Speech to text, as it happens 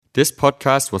This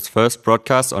podcast was first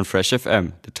broadcast on Fresh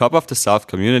FM, the top of the South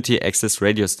community access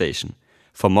radio station.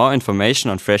 For more information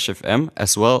on Fresh FM,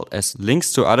 as well as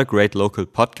links to other great local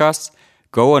podcasts,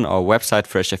 go on our website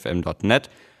freshfm.net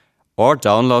or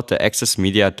download the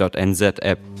accessmedia.nz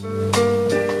app.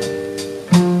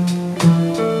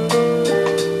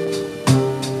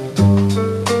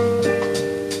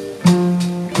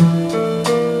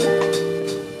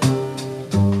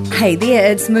 Hey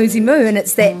there, it's Moozy Moo, and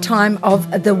it's that time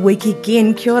of the week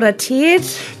again. Kia ora, Ted.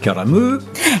 Kia ora, Moo.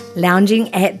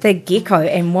 Lounging at the Gecko,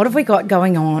 and what have we got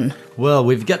going on? Well,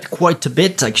 we've got quite a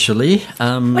bit, actually.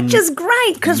 Which is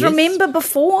great, because remember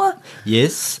before?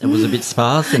 Yes, it was a bit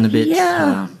sparse and a bit...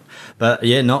 but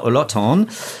yeah, not a lot on.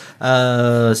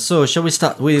 So, shall we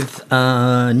start with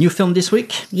a new film this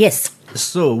week? Yes.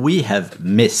 So, we have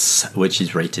Miss, which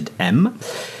is rated M.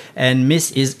 And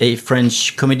Miss is a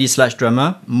French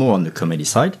comedy/drama, more on the comedy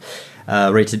side,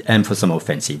 rated M for some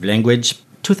offensive language.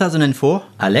 2004,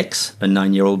 Alex, a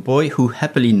 9-year-old boy who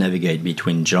happily navigates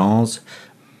between genres,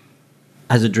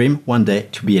 has a dream one day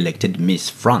to be elected Miss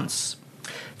France.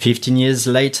 15 years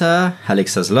later,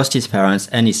 Alex has lost his parents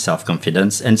and his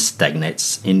self-confidence and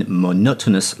stagnates in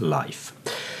monotonous life.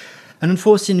 An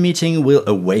unforeseen meeting will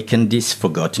awaken this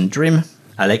forgotten dream.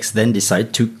 Alex then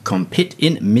decides to compete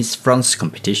in Miss France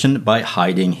competition by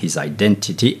hiding his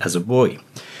identity as a boy.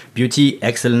 Beauty,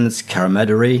 excellence,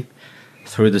 camaraderie.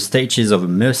 Through the stages of a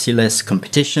merciless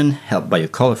competition, helped by a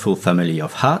colorful family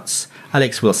of hearts,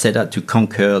 Alex will set out to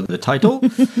conquer the title,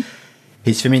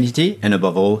 his femininity, and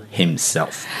above all,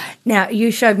 himself. Now,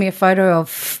 you showed me a photo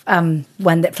of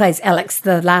one that plays Alex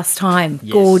the last time.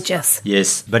 Yes. Gorgeous.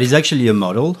 Yes, but he's actually a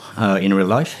model in real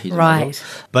life. He's right. A model,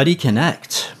 but he can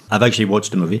act. I've actually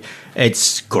watched the movie.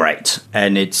 It's great,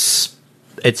 and it's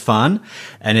fun,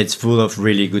 and it's full of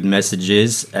really good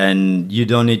messages, and you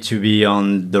don't need to be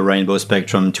on the rainbow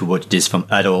spectrum to watch this film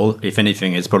at all. If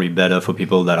anything, it's probably better for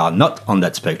people that are not on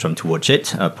that spectrum to watch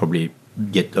it. Probably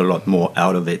get a lot more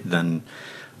out of it than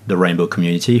the rainbow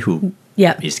community, who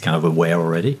is kind of aware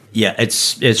already. Yeah,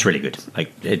 it's really good.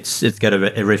 Like it's got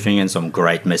everything and some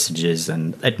great messages,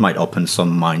 and it might open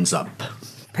some minds up.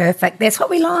 Perfect. That's what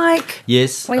we like.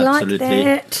 Yes, we absolutely.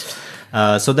 like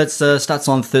that. So that starts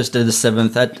on Thursday the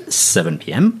 7th at 7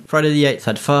 p.m, Friday the 8th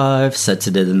at 5,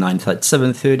 Saturday the 9th at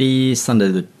 7:30, Sunday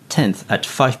the 10th at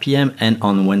 5 p.m, and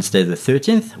on Wednesday the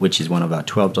 13th, which is one of our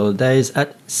 $12 days,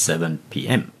 at 7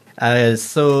 p.m.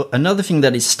 So another thing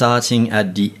that is starting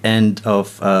at the end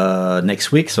of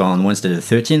next week, so on Wednesday the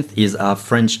 13th, is our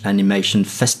French Animation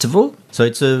Festival. So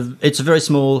it's a very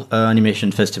small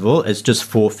animation festival. It's just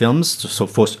 4 films, so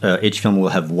each film will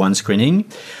have 1 screening,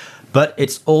 but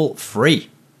it's all free.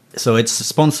 So it's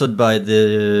sponsored by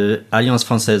the Alliance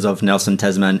Française of Nelson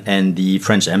Tasman and the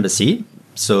French Embassy.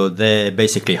 So they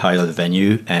basically hire the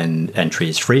venue, and entry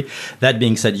is free. That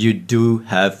being said, you do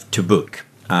have to book.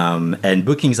 And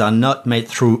bookings are not made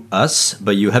through us,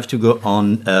 but you have to go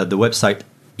on the website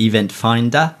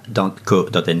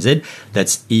eventfinda.co.nz.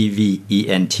 That's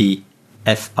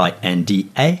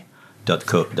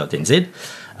eventfinda.co.nz.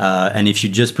 And if you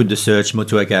just put the search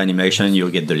Motueka Animation,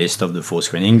 you'll get the list of the 4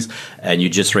 screenings, and you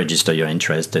just register your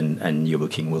interest, and your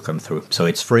booking will come through. So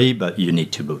it's free, but you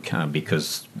need to book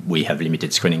because we have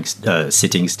limited screenings,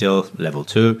 sitting still, level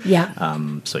 2. Yeah.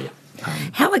 So yeah.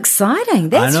 How exciting.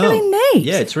 That's really neat.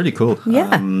 Yeah, it's really cool.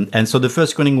 Yeah. And so the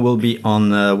first screening will be on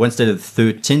Wednesday the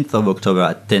 13th of October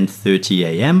at 10:30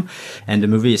 a.m. And the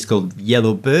movie is called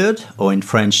Yellow Bird, or in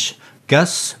French,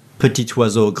 Gus, Petit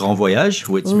Oiseau, Grand Voyage,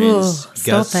 which means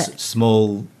Gus,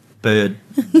 small bird,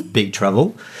 big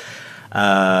travel.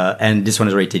 And this one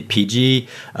is rated PG.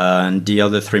 And the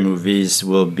other 3 movies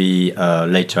will be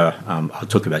later. I'll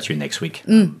talk about you next week.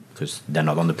 Because they're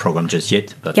not on the program just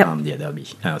yet, but there'll be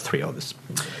 3 others.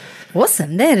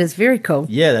 Awesome, that is very cool.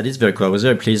 Yeah, that is very cool. I was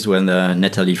very pleased when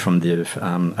Natalie from the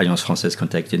Alliance Française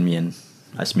contacted me and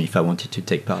asked me if I wanted to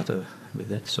take part with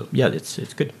that. So yeah, it's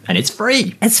good. And it's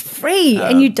free. It's free,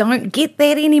 and you don't get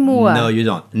that anymore. No, you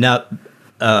don't. Now,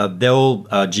 they're all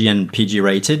G and PG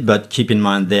rated, but keep in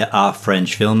mind there are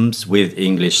French films with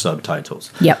English subtitles.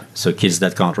 Yep. So kids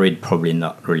that can't read, probably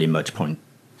not really much point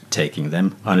taking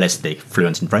them unless they're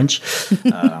fluent in French.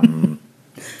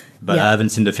 But I haven't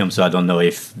seen the film, so I don't know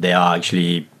if they are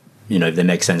actually, if they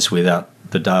make sense without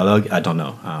the dialogue. I don't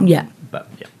know. But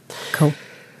yeah. Cool.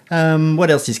 What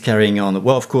else is carrying on?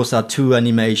 Well, of course, our 2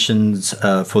 animations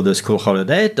for the school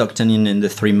holiday, D'Artagnan and the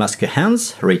 3 Masked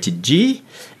Hands, rated G,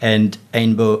 and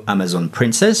Rainbow Amazon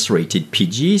Princess, rated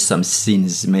PG. Some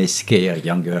scenes may scare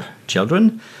younger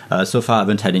children. So far, I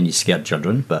haven't had any scared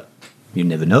children, but you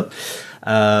never know.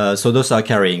 So those are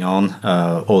carrying on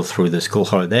all through the school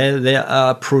holiday. They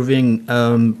are proving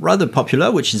rather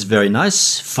popular, which is very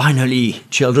nice. Finally,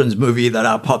 children's movies that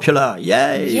are popular.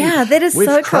 Yay! Yeah, that is We've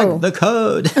so cracked cool. the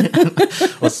code.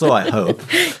 Or so I hope.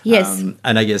 Yes.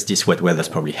 And I guess this wet weather's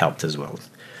probably helped as well.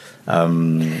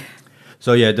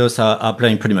 So yeah, those are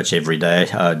playing pretty much every day.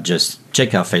 Just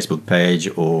check our Facebook page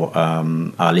or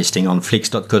our listing on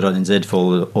flix.co.nz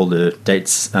for all the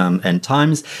dates and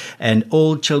times. And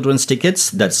all children's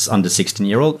tickets, that's under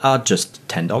 16-year-old, are just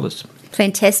 $10.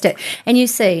 Fantastic. And you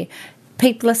see,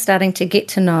 people are starting to get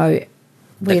to know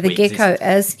where That the we Gecko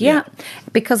exist. is. Yeah,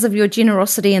 because of your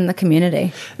generosity in the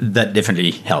community. That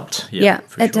definitely helped. Yeah,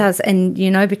 for it sure. does. And,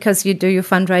 because you do your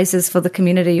fundraisers for the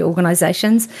community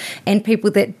organisations and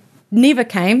people that never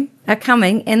came are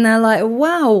coming and they're like,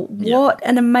 wow, what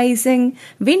an amazing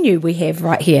venue we have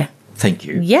right here. Thank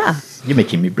you. Yeah. You're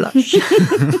making me blush.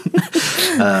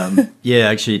 Yeah,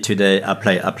 actually today I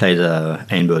played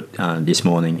Ainboat this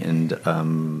morning, and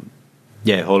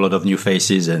a whole lot of new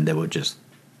faces, and they were just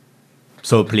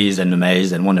so pleased and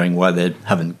amazed and wondering why they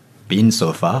haven't been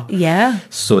so far. Yeah.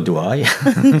 So do I.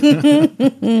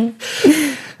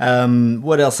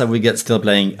 What else have we got still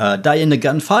playing? Die in a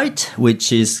Gunfight,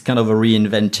 which is kind of a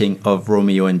reinventing of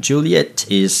Romeo and Juliet,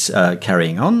 is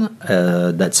carrying on.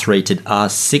 That's rated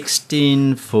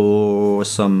R16 for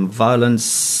some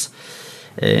violence.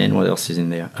 And what else is in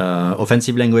there?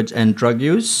 Offensive language and drug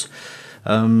use.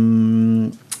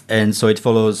 And so it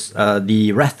follows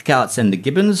the Rathcarts and the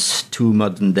Gibbons, two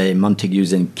modern-day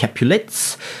Montagues and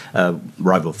Capulets,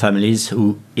 rival families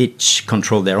who each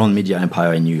control their own media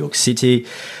empire in New York City.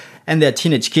 And their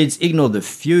teenage kids ignore the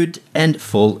feud and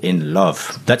fall in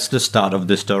love. That's the start of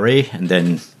the story, and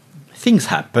then things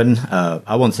happen.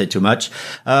 I won't say too much.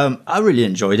 I really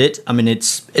enjoyed it. I mean,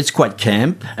 it's quite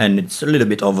camp, and it's a little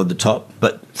bit over the top,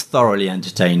 but thoroughly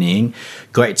entertaining.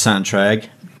 Great soundtrack,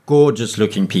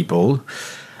 gorgeous-looking people.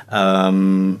 I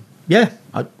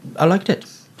liked it.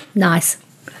 Nice.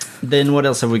 Then what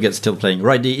else have we got still playing?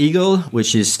 Ride the Eagle,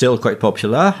 which is still quite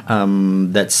popular.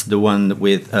 That's the one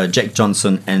with Jack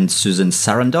Johnson and Susan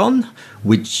Sarandon,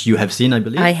 which you have seen, I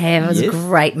believe. I have. It was a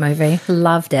great movie.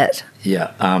 Loved it.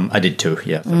 Yeah, I did too.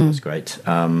 Yeah, I thought it was great.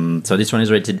 So this one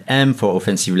is rated M for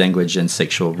offensive language and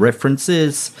sexual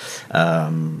references.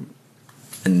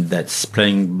 And that's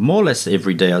playing more or less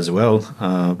every day as well.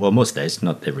 Well, most days,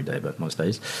 not every day, but most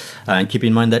days. And keep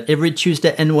in mind that every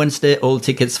Tuesday and Wednesday, all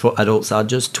tickets for adults are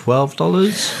just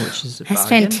 $12, which is a That's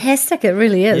bargain. fantastic. It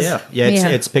really is.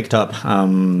 It's picked up.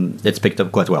 It's picked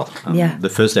up quite well.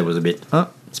 The first day was a bit,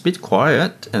 it's a bit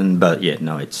quiet, but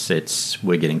it's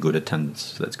we're getting good attendance.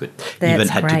 So that's good. That's Even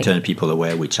had great. to turn people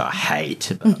away, which I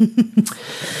hate. But,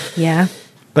 Yeah.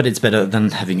 but it's better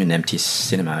than having an empty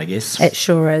cinema, I guess. It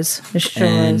sure is. It sure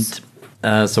is.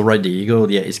 So Ride the Eagle,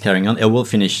 is carrying on. It will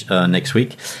finish next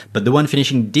week. But the one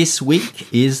finishing this week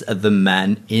is The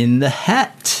Man in the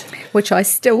Hat. Which I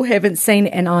still haven't seen,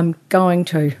 and I'm going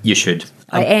to. You should.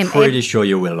 I am. I'm pretty sure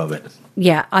you will love it.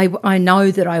 Yeah, I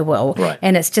know that I will. Right.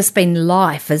 And it's just been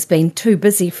life has been too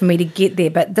busy for me to get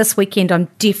there. But this weekend I'm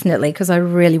definitely, because I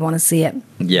really want to see it.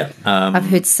 Yeah. I've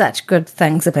heard such good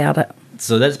things about it.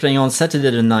 So that's playing on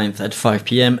Saturday the 9th at 5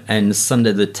 p.m. and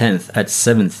Sunday the 10th at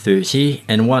 7:30.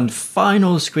 And one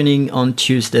final screening on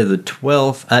Tuesday the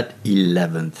 12th at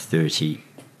 11:30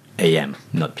 a.m.,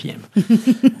 not p.m.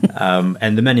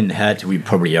 And The Man in the Hat, we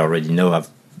probably already know. I've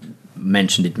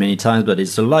mentioned it many times, but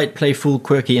it's a light, playful,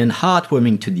 quirky, and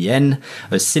heartwarming to the end.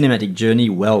 A cinematic journey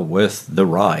well worth the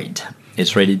ride.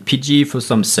 It's rated PG for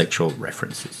some sexual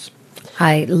references.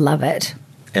 I love it.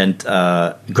 And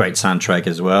great soundtrack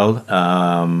as well.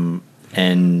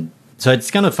 And so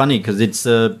it's kind of funny because it's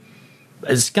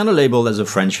kind of labeled as a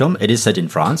French film. It is set in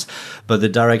France, but the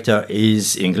director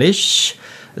is English.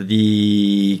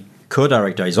 The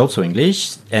co-director is also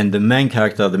English, and the main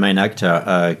character, the main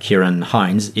actor, Kieran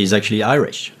Hines, is actually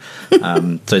Irish.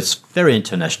 So it's very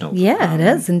international. Yeah, it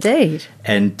is indeed.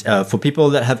 And for people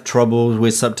that have trouble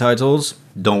with subtitles,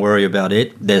 don't worry about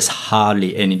it. There's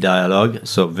hardly any dialogue,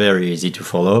 so very easy to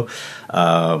follow.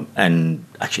 And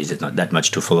actually, there's not that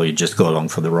much to follow. You just go along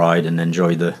for the ride and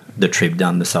enjoy the trip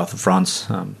down the south of France.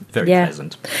 Very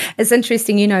pleasant. It's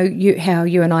interesting, how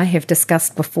you and I have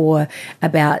discussed before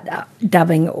about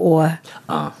dubbing or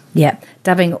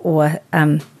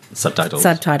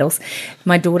subtitles.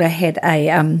 My daughter had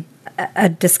a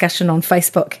discussion on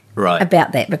Facebook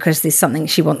about that because there's something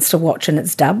she wants to watch and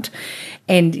it's dubbed,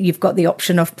 and you've got the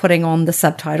option of putting on the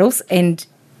subtitles, and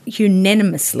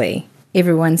unanimously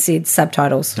everyone said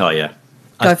subtitles. Oh yeah,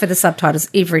 go for the subtitles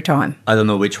every time. I don't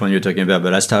know which one you're talking about,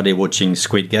 but I started watching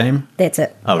Squid Game. That's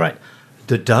it. All right.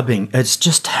 the dubbing, it's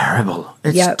just terrible.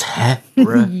 It's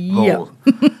terrible.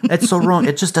 It's so wrong.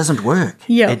 It just doesn't work.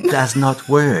 It does not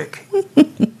work.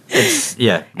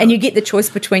 And you get the choice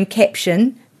between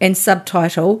caption and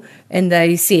subtitle, and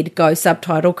they said go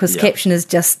subtitle because caption is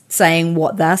just saying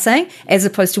what they're saying as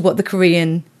opposed to what the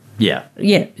Korean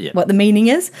what the meaning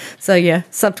is. So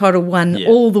subtitle one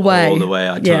all the way. All the way.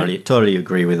 I totally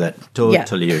agree with that.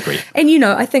 Totally agree. And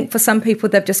I think for some people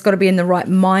they've just got to be in the right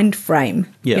mind frame,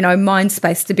 mind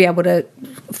space to be able to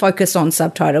focus on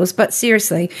subtitles. But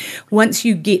seriously, once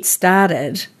you get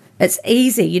started, it's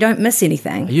easy. You don't miss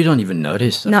anything. You don't even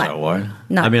notice after a while.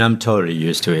 No. I mean, I'm totally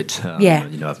used to it.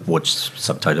 I've watched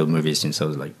subtitled movies since I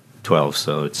was like 12,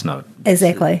 so it's not...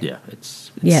 Exactly.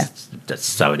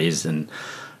 That's how it is. And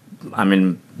I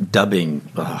mean, dubbing,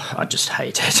 I just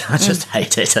hate it. I just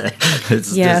hate it.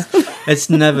 It's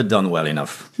never done well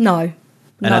enough. No.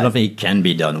 And I don't think it can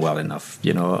be done well enough,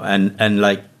 and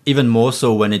like even more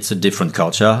so when it's a different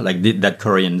culture, like that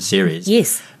Korean series.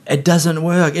 Yes. It doesn't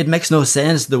work. It makes no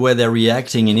sense the way they're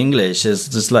reacting in English. It's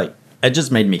just like, it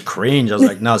just made me cringe. I was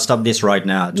like, no, stop this right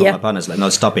now. I told my partners, like, no,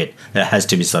 stop it. It has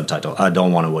to be subtitled. I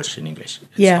don't want to watch it in English.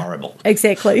 It's horrible.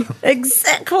 Exactly. I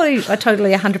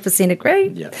totally 100%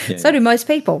 agree. So do most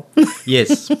people.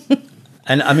 Yes.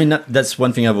 And I mean, that's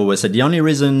one thing I've always said. The only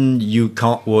reason you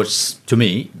can't watch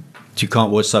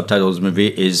subtitles movie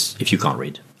is if you can't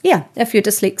read. Yeah, if you're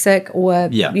dyslexic or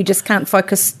you just can't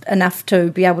focus enough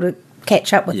to be able to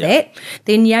catch up with that,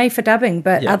 then yay for dubbing.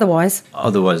 But otherwise,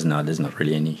 no, there's not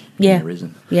really any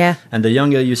reason. Yeah. And the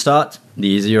younger you start, the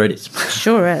easier it is.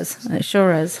 Sure is. It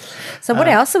sure is. So what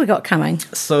else have we got coming?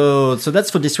 So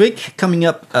that's for this week. Coming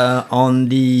up on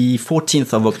the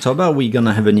 14th of October, we're going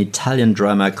to have an Italian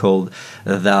drama called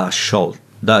Thou Shalt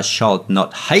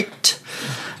Not Hate.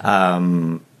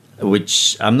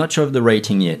 Which I'm not sure of the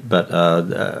rating yet, but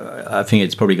I think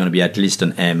it's probably going to be at least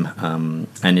an M.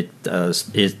 And it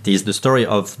is the story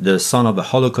of the son of a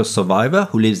Holocaust survivor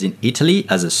who lives in Italy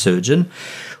as a surgeon,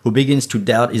 who begins to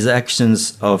doubt his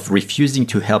actions of refusing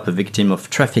to help a victim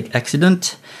of traffic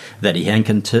accident that he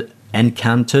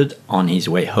encountered on his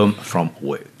way home from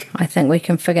work. I think we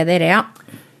can figure that out.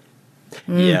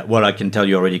 Yeah, well, I can tell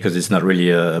you already because it's not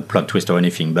really a plot twist or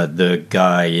anything, but the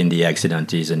guy in the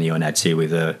accident is a neo-Nazi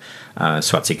with a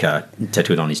swastika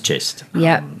tattooed on his chest.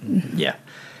 Yeah.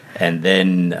 And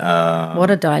then... what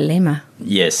a dilemma.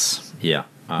 Yes,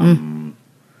 And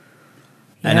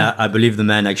I believe the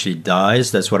man actually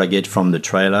dies. That's what I get from the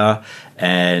trailer.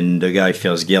 And the guy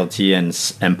feels guilty and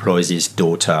employs his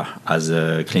daughter as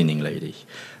a cleaning lady.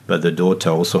 But the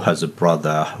daughter also has a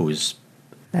brother who's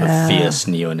a fierce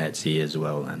neo-Nazi as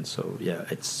well, and so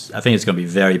I think it's going to be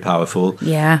very powerful,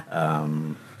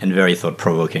 and very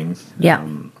thought-provoking.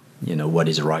 What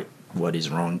is right, what is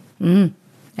wrong.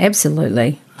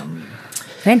 Absolutely.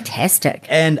 Fantastic.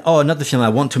 And another film I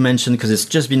want to mention because it's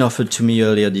just been offered to me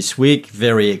earlier this week.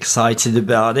 Very excited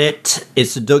about it.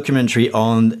 It's a documentary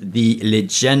on the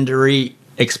legendary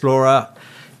explorer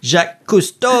Jacques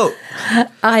Cousteau.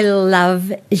 I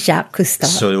love Jacques Cousteau.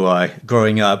 So do I.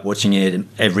 Growing up, watching it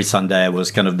every Sunday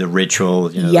was kind of the ritual,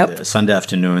 the Sunday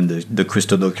afternoon, the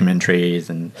Cousteau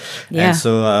documentaries. And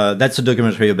so that's a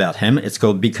documentary about him. It's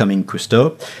called Becoming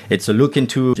Cousteau. It's a look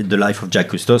into the life of Jacques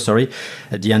Cousteau,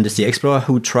 the undersea explorer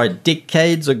who tried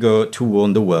decades ago to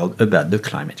warn the world about the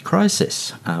climate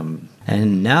crisis.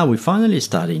 And now we're finally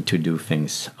starting to do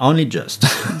things, only just.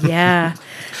 Yeah.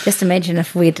 Just imagine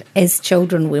if we'd, as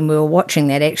children, when we were watching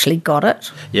that, actually got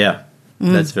it. Yeah,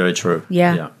 that's very true.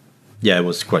 Yeah. Yeah, it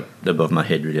was quite above my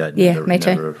head, really. Me too.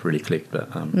 Never really clicked.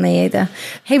 But, me either.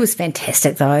 He was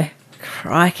fantastic, though.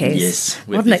 Crikey. Yes.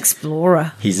 What an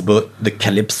explorer. His boat, the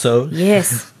Calypso.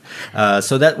 Yes.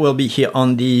 So that will be here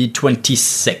on the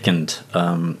 22nd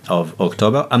of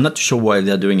October. I'm not sure why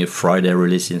they're doing a Friday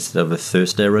release instead of a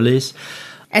Thursday release.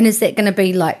 And is that going to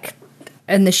be like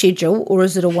in the schedule, or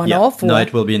is it a one-off? No,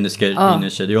 it will be in the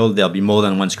schedule. There'll be more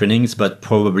than one screenings, but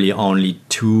probably only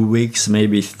 2 weeks,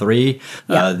 maybe 3.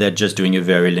 They're just doing a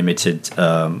very limited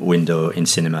window in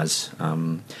cinemas.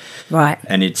 Right.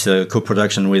 And it's a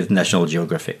co-production with National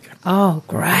Geographic. Oh,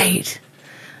 great.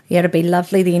 Yeah, it'll be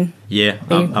lovely then. Yeah,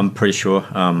 I'm pretty sure.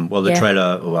 The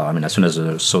trailer, as soon as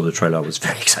I saw the trailer, I was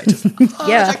very excited.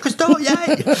 Jacques Cousteau,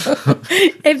 yay!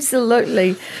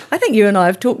 Absolutely. I think you and I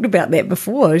have talked about that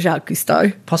before, Jacques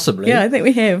Cousteau. Possibly. Yeah, I think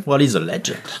we have. Well, he's a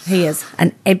legend. He is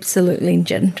an absolute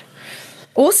legend.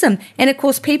 Awesome. And, of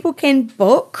course, people can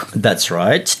book. That's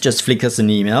right. Just flick us an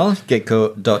email,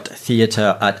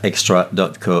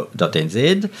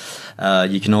 gecko.theatre@extra.co.nz.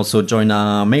 You can also join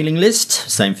our mailing list.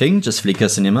 Same thing. Just flick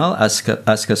us an email.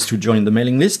 Ask us to join the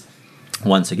mailing list.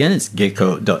 Once again, it's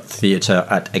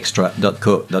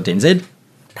gecko.theatre@extra.co.nz.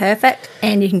 Perfect.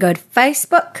 And you can go to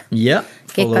Facebook. Yeah.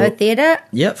 Gecko Theatre.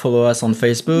 Yeah, follow us on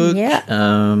Facebook. Yeah.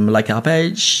 Like our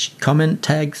page, comment,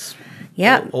 tags.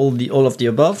 Yeah. All of the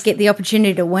above. Get the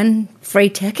opportunity to win free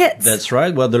tickets. That's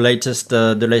right. Well, the latest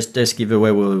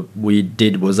giveaway we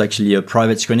did was actually a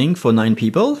private screening for 9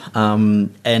 people.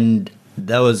 And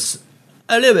that was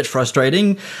a little bit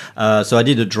frustrating. So I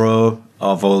did a draw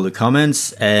of all the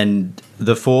comments, and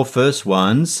the 4 first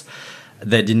ones,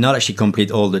 they did not actually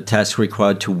complete all the tasks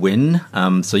required to win.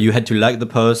 So you had to like the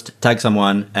post, tag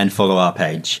someone, and follow our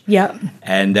page. Yeah.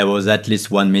 And there was at least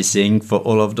one missing for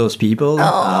all of those people.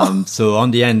 So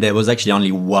on the end, there was actually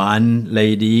only one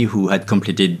lady who had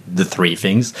completed the 3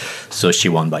 things. So she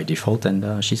won by default,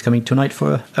 and she's coming tonight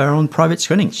for her own private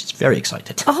screening. She's very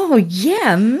excited. Oh,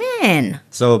 yeah, man.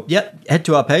 So, yeah, head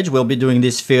to our page. We'll be doing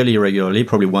this fairly regularly,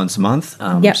 probably once a month.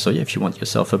 So, yeah, if you want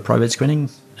yourself a private screening,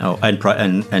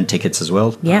 and tickets as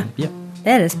well. Yeah. Yeah.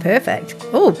 That is perfect.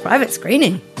 Oh, private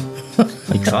screening.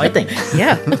 Exciting.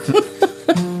 Yeah.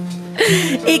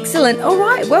 Excellent. All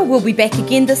right. Well, we'll be back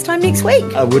again this time next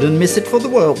week. I wouldn't miss it for the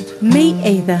world. Me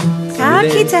either. Ka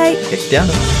kite. Get down.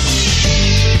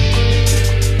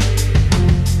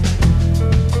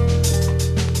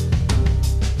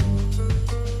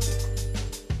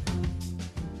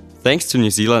 Thanks to New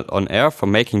Zealand On Air for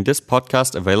making this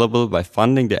podcast available by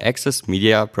funding the Access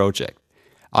Media project.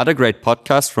 Other great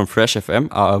podcasts from Fresh FM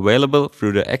are available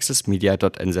through the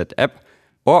accessmedia.nz app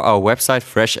or our website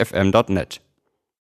freshfm.net.